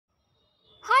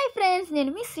Friends,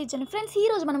 నేను మీ Srijan. Friends,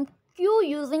 ఈరోజు మనం క్యూ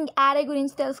యూజింగ్ యారే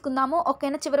గురించి తెలుసుకుందాము.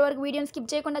 ఓకేనా, చివరి వరకు వీడియోని స్కిప్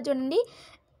చేయకుండా చూడండి,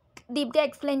 డీప్గా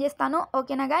ఎక్స్ప్లెయిన్ చేస్తాను.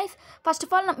 ఓకేనా గైస్, ఫస్ట్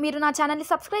ఆఫ్ ఆల్ మీరు నా ఛానల్ని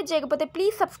సబ్స్క్రైబ్ చేయకపోతే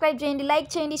ప్లీజ్ సబ్స్క్రైబ్ చేయండి, లైక్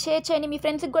చేయండి, షేర్ చేయండి. మీ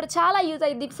ఫ్రెండ్స్కి కూడా చాలా యూజ్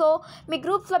అయ్యింది. సో మీ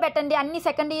గ్రూప్స్లో పెట్టండి. అన్ని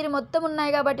సెకండ్ ఇయర్ మొత్తం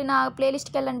ఉన్నాయి కాబట్టి నా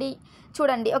ప్లేలిస్ట్కి వెళ్ళండి,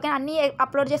 చూడండి. ఓకేనా, అన్నీ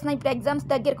అప్లోడ్ చేసిన. ఇప్పుడు ఎగ్జామ్స్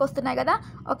దగ్గరికి వస్తున్నాయి కదా.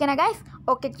 ఓకేనా guys,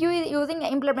 okay. Queue using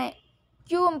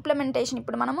queue implementation.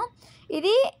 ఇప్పుడు మనము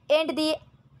ఇది ఏంటిది,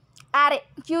 యారే,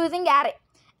 క్యూ యూజింగ్ యారే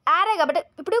కాబట్టి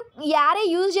ఇప్పుడు యారే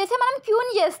యూజ్ చేసి మనం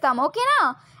క్యూని చేస్తాము. ఓకేనా,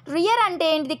 రియర్ అంటే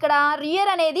ఏంటిది, ఇక్కడ రియర్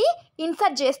అనేది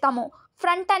ఇన్సర్ట్ చేస్తాము,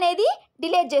 ఫ్రంట్ అనేది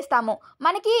డిలీట్ చేస్తాము.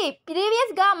 మనకి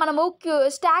ప్రీవియస్గా మనము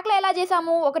స్టాక్లో ఎలా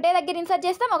చేసాము, ఒకటే దగ్గర ఇన్సర్ట్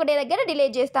చేస్తాము, ఒకటే దగ్గర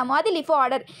డిలీట్ చేస్తాము. అది లిఫో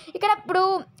ఆర్డర్. ఇక్కడ ఇప్పుడు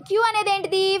క్యూ అనేది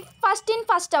ఏంటిది, ఫస్ట్ ఇన్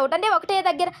ఫస్ట్ అవుట్. అంటే ఒకటే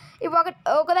దగ్గర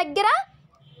ఒక దగ్గర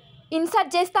ఇన్సర్ట్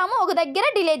చేస్తాము, ఒక దగ్గర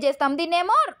డిలీట్ చేస్తాము.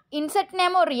 దీన్నేమో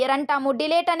ఇన్సర్ట్నేమో రియర్ అంటాము,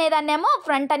 డిలీట్ అనేదాన్నేమో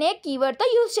ఫ్రంట్ అనే కీవర్డ్తో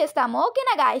యూజ్ చేస్తాము.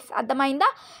 ఓకేనా గాయస్, అర్థమైందా?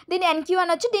 దీన్ని ఎన్క్యూ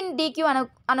అనొచ్చు, దీన్ని డీక్యూ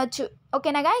అనొచ్చు.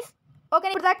 ఓకేనా గాయస్,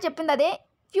 ఓకే. ఇప్పుడు దాకా చెప్పింది అదే.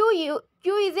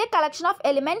 Q is a collection of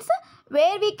elements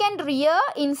where we can rear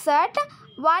insert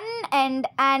one end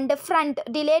and front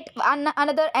delete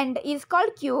another end is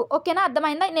called queue. ఓకేనా,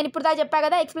 అర్థమైందా? నేను ఇప్పుడు దాకా చెప్పా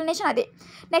కదా, ఎక్స్ప్లెనేషన్ అదే.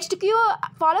 Next, queue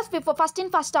follows before first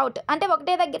in first out. అంటే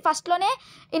ఒకటే దగ్గర ఫస్ట్లోనే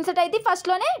ఇన్సర్ట్ అయింది,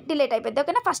 ఫస్ట్లోనే డిలీట్ అయిపోద్ది.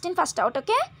 ఓకేనా, first in first out.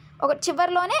 Okay, ఒక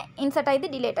చివరిలోనే ఇన్సర్ట్ అయింది,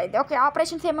 డిలీట్ అయింది. ఓకే,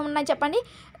 ఆపరేషన్స్ ఏమేమి ఉన్నాయి చెప్పండి.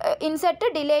 Insert,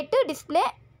 delete, display,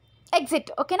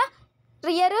 exit. ఓకేనా,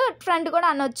 రియర్ ఫ్రంట్ కూడా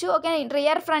అనొచ్చు. ఓకే,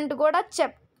 రియర్ ఫ్రంట్ కూడా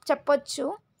చెప్పొచ్చు.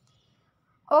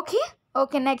 ఓకే.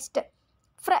 నెక్స్ట్,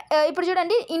 ఇప్పుడు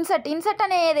చూడండి, ఇన్సర్ట్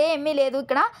అనేది ఏమీ లేదు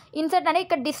ఇక్కడ. ఇన్సర్ట్ అనేది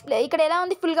ఇక్కడ డిస్ప్లే, ఇక్కడ ఎలా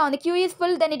ఉంది, ఫుల్గా ఉంది. Q is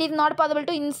full, then it is not possible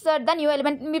to insert the new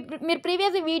element. మీరు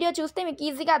ప్రీవియస్ వీడియో చూస్తే మీకు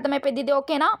ఈజీగా అర్థమైపోయింది ఇది.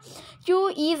 ఓకేనా, Q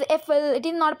is a full, it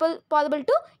is not possible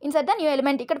to insert the new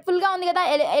element. ఇక్కడ ఫుల్గా ఉంది కదా,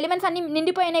 ఎలిమెంట్స్ అన్ని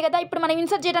నిండిపోయినాయి కదా. ఇప్పుడు మనం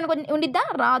ఇన్సర్ట్ చేయడానికి ఉండిద్దా?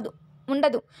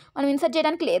 ఉండదు, మనం ఇన్సర్ట్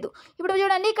చేయడానికి లేదు. ఇప్పుడు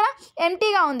చూడండి, ఇక్కడ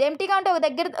ఎంటీగా ఉంది. ఎంటీగా ఉంటే ఒక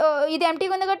దగ్గర ఇది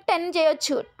ఎంటీగా ఉంది కాబట్టి 10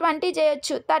 చేయొచ్చు, 20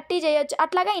 చేయొచ్చు, 30 చేయొచ్చు.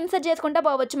 అట్లాగా ఇన్సర్ట్ చేసుకుంటూ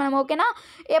పోవచ్చు మనం. ఓకేనా,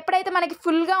 ఎప్పుడైతే మనకి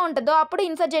ఫుల్గా ఉంటుందో అప్పుడు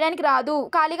ఇన్సర్ట్ చేయడానికి రాదు,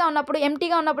 ఖాళీగా ఉన్నప్పుడు,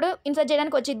 ఎంటీగా ఉన్నప్పుడు ఇన్సర్ట్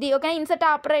చేయడానికి వచ్చింది. ఓకేనా, ఇన్సర్ట్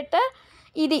ఆపరేటర్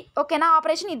ఇది. ఓకేనా,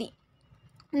 ఆపరేషన్ ఇది.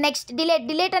 నెక్స్ట్,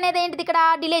 డిలీట్ అనేది ఏంటిది, ఇక్కడ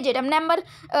డిలీట్ చేయడం. నెంబర్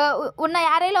ఉన్న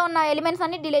యారేలో ఉన్న ఎలిమెంట్స్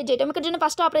అన్ని డిలీట్ చేయడం. ఇక్కడ చూడండి,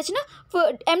 ఫస్ట్ ఆపరేషన్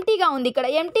ఎంటీగా ఉంది. ఇక్కడ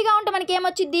ఎంటీగా ఉంటే మనకి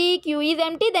ఏమొచ్చింది, Q is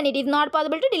empty, then it is not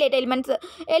possible to delete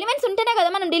elements ఉంటేనే కదా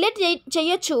మనం డిలీట్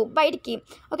చేయొచ్చు బయటికి.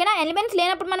 ఓకేనా, ఎలిమెంట్స్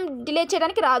లేనప్పుడు మనం డిలీట్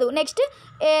చేయడానికి రాదు. Next,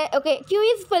 okay, Q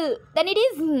is full, then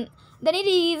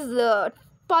it is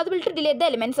possible to delete the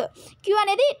elements. Queue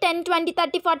అనేది 10, 20,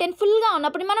 30, 40 అని ఫుల్గా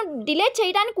ఉన్నప్పుడు మనం డిలీట్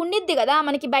చేయడానికి ఉండిద్ది కదా,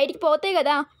 మనకి బయటికి పోతాయి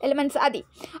కదా ఎలిమెంట్స్, అది.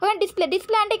 ఓకే,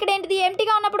 డిస్ప్లే అంటే ఇక్కడ ఏంటిది,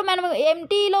 ఎంటీగా ఉన్నప్పుడు మనం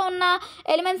ఎంటీలో ఉన్న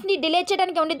ఎలిమెంట్స్ని డిలీట్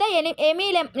చేయడానికి ఉండిద్దా,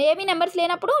 ఏమీ నెంబర్స్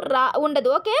లేనప్పుడు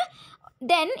ఉండదు. ఓకే,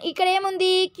 దెన్ ఇక్కడ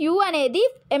ఏముంది, క్యూ అనేది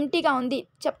ఎంటీగా ఉంది.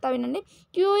 చెప్తా వినండి.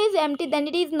 Q is empty, then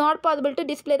it is not possible to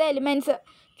display the elements.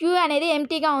 Queue అనేది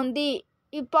ఎంటీగా ఉంది,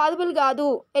 ఇది పాసిబుల్ కాదు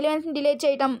ఎలిమెంట్స్ని డిలీట్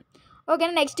చేయటం.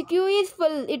 ఓకేనా, next, Q is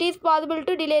full, it is possible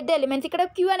to delete the elements. ఇక్కడ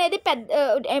క్యూ అనేది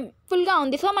ఫుల్గా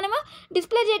ఉంది, సో మనము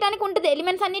డిస్ప్లే చేయడానికి ఉంటుంది,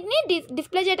 ఎలిమెంట్స్ అన్నింటినీ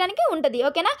డిస్ప్లే చేయడానికి ఉంటుంది.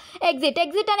 ఓకేనా,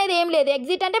 ఎగ్జిట్ అనేది ఏం లేదు.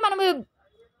 ఎగ్జిట్ అంటే మనము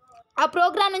ఆ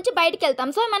ప్రోగ్రామ్ నుంచి బయటికి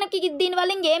వెళ్తాం, సో మనకి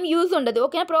దీనివల్ల ఇంకేం యూజ్ ఉండదు.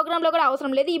 ఓకేనా, ప్రోగ్రామ్లో కూడా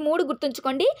అవసరం లేదు. ఈ 3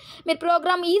 గుర్తుంచుకోండి, మీరు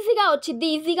ప్రోగ్రామ్ ఈజీగా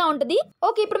ఈజీగా ఉంటుంది.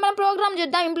 ఓకే, ఇప్పుడు మనం ప్రోగ్రామ్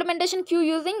చూద్దాం. ఇంప్లిమెంటేషన్ క్యూ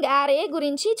యూజింగ్ యారే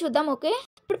గురించి చూద్దాం. ఓకే,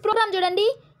 ఇప్పుడు ప్రోగ్రామ్ చూడండి,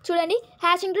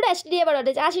 హ్యాష్ ఇంక్లూడ్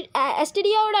stdio.h.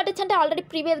 stdio.h అంటే ఆల్రెడీ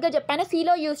ప్రీవియస్గా చెప్పాను,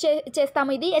 సీలో యూజ్ చేస్తాము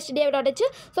ఇది stdio.h.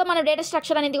 సో మనం డేటా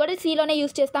స్ట్రక్చర్ అనేది కూడా సీలోనే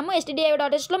యూజ్ చేస్తాము.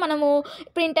 stdio.hలో మనము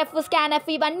printf, scanf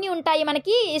ఇవన్నీ ఉంటాయి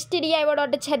మనకి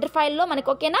stdio.h హెడర్ ఫైల్లో మనకి.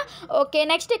 ఓకేనా, ఓకే.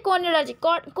 నెక్స్ట్,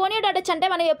 conio.h అంటే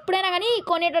మనం ఎప్పుడైనా కానీ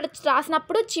conio.h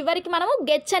రాసినప్పుడు చివరికి మనము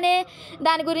గెచ్ అనే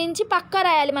దాని గురించి పక్కా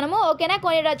రాయాలి మనము. ఓకేనా,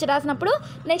 conio.h రాసినప్పుడు.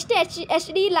 నెక్స్ట్,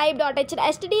 stdlib.h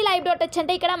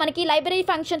అంటే ఇక్కడ మనకి లైబ్రరీ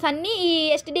ఫంక్షన్స్ అన్నీ ఈ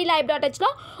stdlib.hలో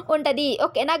ఉంటుంది.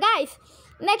 ఓకేనా guys,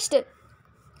 next,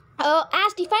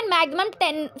 as define maximum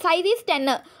 10, size is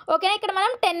 10. ఓకేనా, ఇక్కడ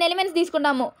మనం 10 ఎలిమెంట్స్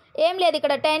తీసుకుంటాము. ఏం లేదు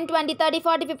ఇక్కడ 10, 20, 30,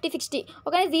 40, 50, 60.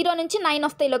 ఓకేనా, 0 నుంచి 9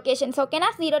 వస్తాయి లొకేషన్స్. ఓకేనా,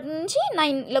 0 నుంచి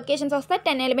 9 లొకేషన్స్ వస్తాయి,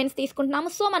 10 ఎలిమెంట్స్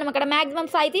తీసుకుంటున్నాము. సో మనం అక్కడ మ్యాక్సిమం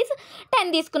సైజ్ ఈజ్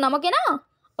 10 తీసుకున్నాం. ఓకేనా,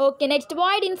 okay. Next,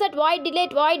 void insert, void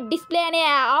delete, void display అనే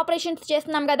ఆపరేషన్స్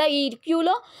చేస్తున్నాం కదా ఈ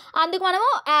క్యూలో, అందుకు మనము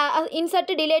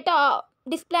ఇన్సర్ట్, డిలీట్,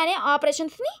 డిస్ప్లే అనే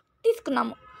ఆపరేషన్స్ని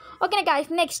తీసుకున్నాము. ఓకేనా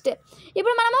గాయ్స్, నెక్స్ట్,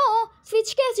 ఇప్పుడు మనము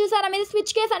స్విచ్ కేస్ చూసారా మీరు.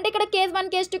 స్విచ్ కేస్ అంటే ఇక్కడ కేస్ 1,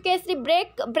 కేస్ 2, కేస్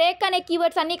 3, బ్రేక్ అనే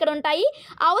కీవర్డ్స్ అన్నీ ఇక్కడ ఉంటాయి.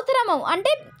 అవసరము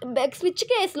అంటే స్విచ్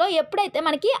కేస్లో ఎప్పుడైతే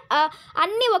మనకి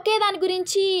అన్నీ ఒకే దాని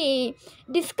గురించి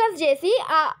డిస్కస్ చేసి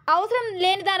అవసరం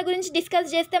లేని దాని గురించి డిస్కస్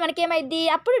చేస్తే మనకేమైంది,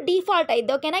 అప్పుడు డిఫాల్ట్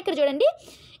అయింది. ఓకేనా, ఇక్కడ చూడండి,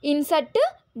 ఇన్సర్ట్,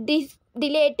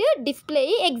 డిలేట్ డిస్ప్లే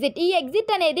ఎగ్జిట్. ఈ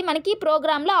ఎగ్జిట్ అనేది మనకి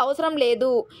ప్రోగ్రాంలో అవసరం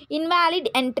లేదు, ఇన్వాలిడ్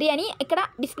ఎంట్రీ అని ఇక్కడ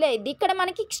డిస్ప్లే అయింది. ఇక్కడ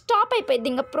మనకి స్టాప్ అయిపోయింది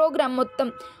ఇంకా ప్రోగ్రామ్ మొత్తం.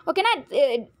 ఓకేనా,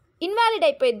 ఇన్వాలిడ్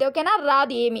అయిపోయింది. ఓకేనా,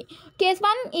 రాదు ఏమి. Case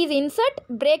 1 is insert,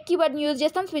 break కీవర్డ్ని use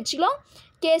చేస్తాం స్విచ్లో.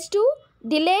 కేస్ 2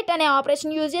 డిలేట్ అనే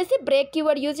ఆపరేషన్ యూజ్ చేసి బ్రేక్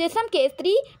కీవర్డ్ యూజ్ చేసాం. కేస్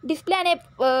 3 డిస్ప్లే అనే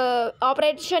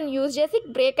ఆపరేషన్ యూజ్ చేసి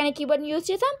బ్రేక్ అనే కీవర్డ్ని యూజ్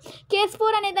చేసాం. కేస్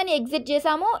 4 అనే దాన్ని ఎగ్జిట్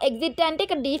చేసాము. ఎగ్జిట్ అంటే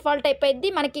ఇక్కడ డిఫాల్ట్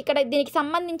అయిపోయింది మనకి, ఇక్కడ దీనికి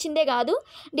సంబంధించిందే కాదు,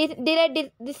 డిలేట్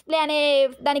డిస్ప్లే అనే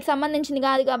దానికి సంబంధించింది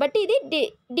కాదు కాబట్టి ఇది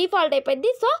డిఫాల్ట్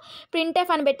అయిపోయింది. సో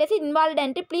ప్రింట్ఎఫ్ అని పెట్టేసి involved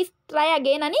entry please try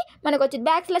again అని మనకు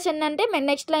వచ్చింది. /n అంటే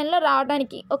నెక్స్ట్ లైన్లో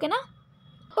రావడానికి. ఓకేనా.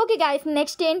 ఓకే గాయస్,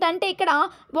 నెక్స్ట్ ఏంటంటే ఇక్కడ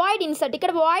వాయిడ్ ఇన్సర్ట్.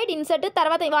 ఇక్కడ వాయిడ్ ఇన్సర్ట్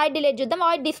తర్వాత వాయిడ్ డిలేట్ చూద్దాం,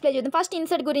 వాయిడ్ డిస్ప్లే చూద్దాం. ఫస్ట్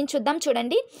ఇన్సర్ట్ గురించి చూద్దాం.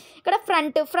 చూడండి ఇక్కడ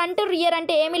ఫ్రంట్ రియర్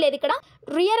అంటే ఏమీ లేదు. ఇక్కడ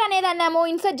రియర్ అనేదాన్నేమో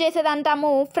ఇన్సర్ట్ చేసేది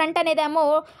అంటాము, ఫ్రంట్ అనేదేమో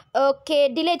ఓకే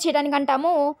డిలేట్ చేయడానికి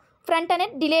అంటాము. ఫ్రంట్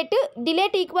అనేది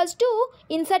delete equals to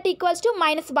insert equals to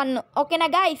 -1. ఓకేనా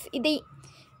గాయస్, ఇది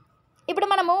ఇప్పుడు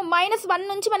మనము -1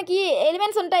 నుంచి మనకి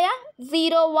ఎలిమెంట్స్ ఉంటాయా,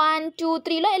 0 1 2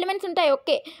 3లో ఎలిమెంట్స్ ఉంటాయి.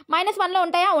 ఓకే, -1లో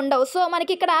ఉంటాయా, ఉండవు. సో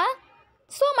మనకి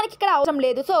ఇక్కడ అవసరం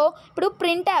లేదు. సో ఇప్పుడు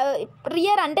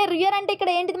రియర్ అంటే ఇక్కడ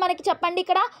ఏంటిది మనకి చెప్పండి,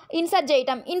 ఇక్కడ ఇన్సర్ట్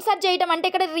చేయటం అంటే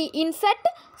ఇక్కడ ఇన్సర్ట్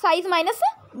సైజ్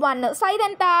 -1. సైజ్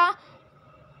ఎంత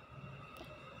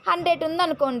 100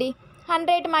 ఉందనుకోండి,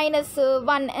 100 -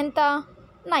 1 ఎంత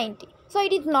 90. So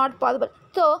it is not possible.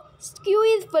 So Q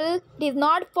is full, it is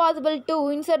not possible to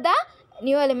insert the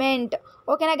new element.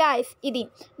 ఓకేనా గాయస్, ఇది.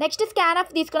 నెక్స్ట్ స్కాన్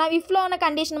ఆఫ్ తీసుకున్నాం. ఇఫ్లో ఉన్న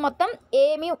కండిషన్ మొత్తం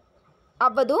ఏమీ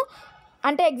అవ్వదు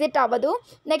అంటే ఎగ్జిట్ అవ్వదు.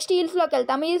 నెక్స్ట్ ఈల్స్లోకి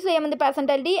వెళ్తాం. ఈల్స్లో ఏముంది,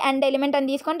 పర్సంటైలిటీ అండ్ ఎలిమెంట్ అని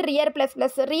తీసుకొని రియర్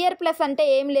ప్లస్ అంటే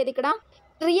ఏం లేదు. ఇక్కడ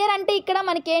రియర్ అంటే ఇక్కడ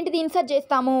మనకి ఏంటిది ఇన్సర్ట్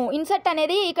చేస్తాము. ఇన్సర్ట్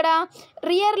అనేది ఇక్కడ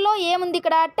రియర్లో ఏముంది,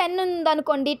 ఇక్కడ 10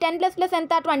 ఉందనుకోండి, 10 ++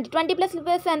 ఎంత 20, 20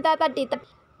 ++ ఎంత 30,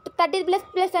 30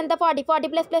 ++ ఎంత 40,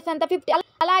 40 ++ ఎంత 50,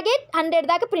 అలాగే 100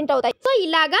 దాకా ప్రింట్ అవుతాయి. సో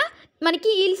ఇలాగా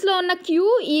మనకి ఈల్స్లో ఉన్న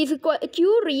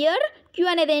క్యూ రియర్. క్యూ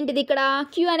అనేది ఏంటిది, ఇక్కడ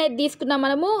క్యూ అనేది తీసుకున్నాం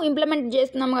మనము, ఇంప్లిమెంట్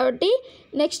చేస్తున్నాం కాబట్టి.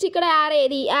 నెక్స్ట్ ఇక్కడ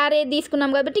యారే తీసుకున్నాం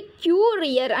కాబట్టి క్యూ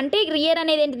రియర్ అంటే రియర్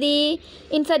అనేది ఏంటిది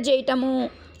ఇన్సర్ట్ చేయటము.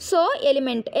 సో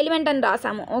ఎలిమెంట్ అని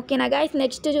రాసాము. ఓకేనా గైస్,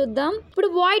 నెక్స్ట్ చూద్దాం. ఇప్పుడు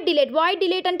వాయిడ్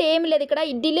డిలేట్ అంటే ఏమి లేదు, ఇక్కడ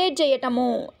డిలేట్ చేయటము,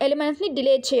 ఎలిమెంట్స్ని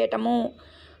డిలేట్ చేయటము.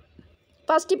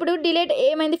 ఫస్ట్ ఇప్పుడు డిలేట్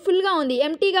ఏమైంది, ఫుల్గా ఉంది,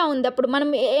 ఎంటీగా ఉంది. అప్పుడు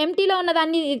మనం ఎంటీలో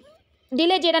ఉన్నదాన్ని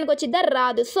డిలేట్ చేయడానికి వచ్చిద్దా,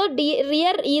 రాదు. So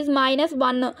rear is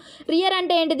 -1. రియర్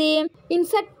అంటే ఏంటిది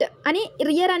ఇన్సర్ట్ అని,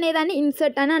 రియర్ అనేదాన్ని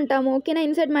ఇన్సర్ట్ అని అంటాము. ఓకేనా,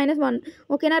 ఇన్సర్ట్ -1.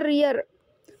 ఓకేనా, రియర్.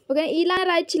 ఓకే, ఇలా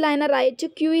రాయొచ్చు.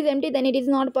 Q is empty, then it is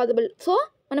not possible. So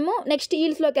మనము నెక్స్ట్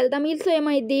ఈల్స్లోకి వెళ్తాం. ఈల్స్లో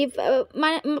ఏమైంది,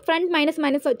 ఫ్రంట్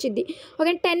మైనస్ వచ్చింది.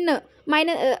 ఓకే,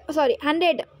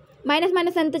 100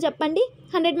 మైనస్ ఎంత చెప్పండి,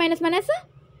 100 -90,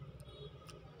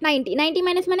 90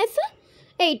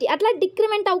 -80 అట్లా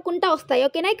డిక్రిమెంట్ అవ్వకుండా వస్తాయి.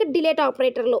 ఓకేనా, ఇక్కడ డిలేట్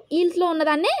ఆపరేటర్లో ఈల్స్లో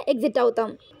ఉన్నదాన్నే ఎగ్జిట్ అవుతాం.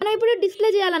 మనం ఇప్పుడు డిస్ప్లే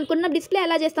చేయాలనుకున్నాం. డిస్ప్లే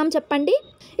ఎలా చేస్తాం చెప్పండి.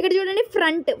 ఇక్కడ చూడండి,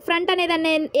 ఫ్రంట్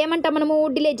అనేదాన్ని ఏమంటాం మనము,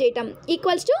 డిలేట్ చేయటం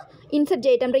ఈక్వల్స్ టు ఇన్సర్ట్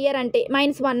చేయటం, రియర్ అంటే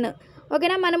 -1.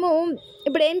 ఓకేనా, మనము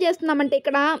ఇప్పుడు ఏం చేస్తున్నామంటే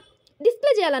ఇక్కడ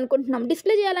డిస్ప్లే చేయాలనుకుంటున్నాం.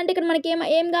 డిస్ప్లే చేయాలంటే ఇక్కడ మనకి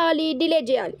ఏం కావాలి, డిలేట్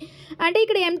చేయాలి. అంటే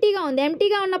ఇక్కడ ఎంటీగా ఉంది,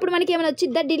 ఎంటీగా ఉన్నప్పుడు మనకి ఏమైనా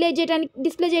వచ్చిద్దా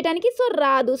డిస్ప్లే చేయడానికి, సో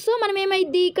రాదు. సో మనం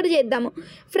ఏమైంది ఇక్కడ చేద్దాము,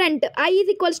 front I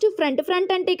is equals to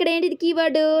front అంటే ఇక్కడ ఏంటిది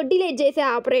కీవర్డ్, డిలేట్ చేసే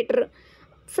ఆపరేటర్.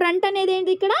 ఫ్రంట్ అనేది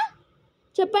ఏంటి ఇక్కడ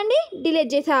చెప్పండి,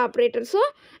 డిలేట్ చేసే ఆపరేటర్. So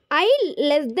I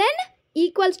 >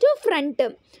 = front.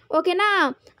 ఓకేనా,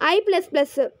 I++.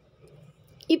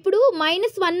 ఇప్పుడు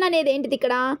 -1 అనేది ఏంటిది,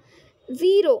 ఇక్కడ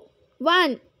 0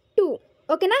 1 2.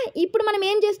 ఓకేనా, ఇప్పుడు మనం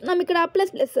ఏం చేస్తున్నాం, ఇక్కడ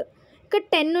ప్లస్ ఇక్కడ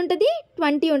 10 ఉంటుంది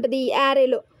 20 ఉంటుంది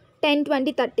యారేలో, 10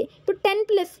 20 30. ఇప్పుడు 10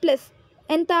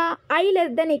 + ఎంత, I <=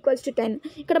 10.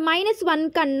 ఇక్కడ -1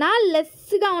 కన్నా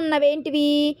లెస్గా ఉన్నవి ఏంటివి,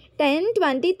 10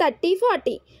 20 30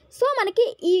 40. సో మనకి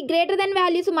ఈ గ్రేటర్ దెన్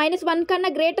వాల్యూస్ -1 కన్నా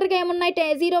గ్రేటర్గా ఏమున్నాయి,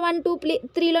 0 1 2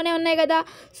 3లోనే ఉన్నాయి కదా.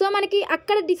 సో మనకి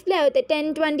అక్కడ డిస్ప్లే అవుతాయి 10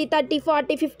 20 30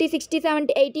 40 50 60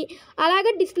 70 80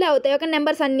 అలాగే డిస్ప్లే అవుతాయి. ఒక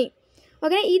నెంబర్స్ అన్నీ.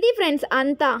 ఓకే, ఇది ఫ్రెండ్స్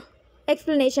అంతా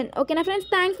ఎక్స్ప్లెనేషన్. ఓకేనా friends,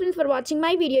 thanks friends for watching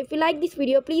my video. If you like this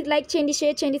video please like చేయండి,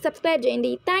 షేర్ చేయండి, సబ్స్క్రైబ్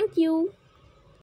చేయండి. Thank you.